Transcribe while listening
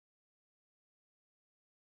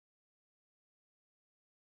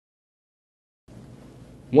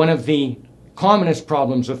One of the commonest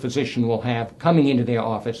problems a physician will have coming into their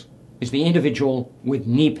office is the individual with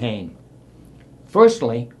knee pain.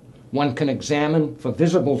 Firstly, one can examine for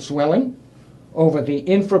visible swelling over the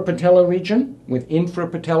infrapatellar region with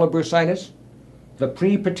infrapatellar bursitis, the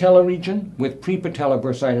prepatellar region with prepatellar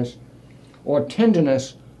bursitis, or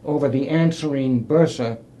tenderness over the anserine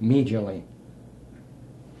bursa medially.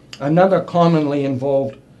 Another commonly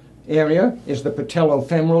involved area is the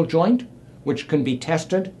patellofemoral joint, which can be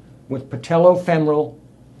tested with patellofemoral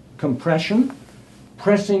compression,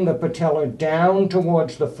 pressing the patella down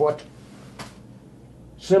towards the foot,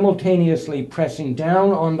 simultaneously pressing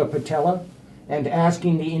down on the patella and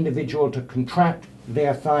asking the individual to contract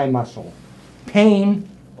their thigh muscle. Pain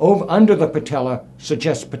under the patella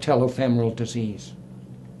suggests patellofemoral disease.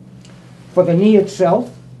 For the knee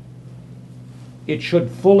itself, it should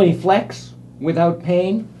fully flex without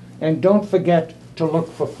pain, and don't forget to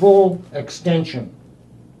look for full extension.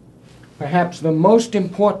 Perhaps the most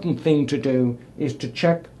important thing to do is to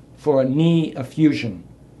check for a knee effusion.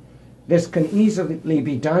 This can easily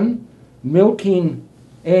be done milking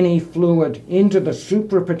any fluid into the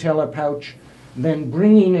suprapatellar pouch, then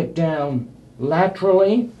bringing it down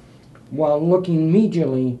laterally while looking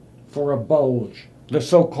medially for a bulge, the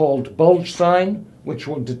so-called bulge sign, which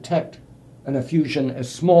will detect an effusion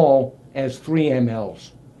as small as 3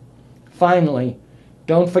 mLs. Finally,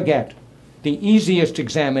 don't forget, the easiest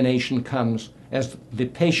examination comes as the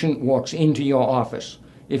patient walks into your office.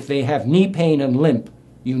 If they have knee pain and limp,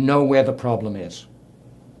 you know where the problem is.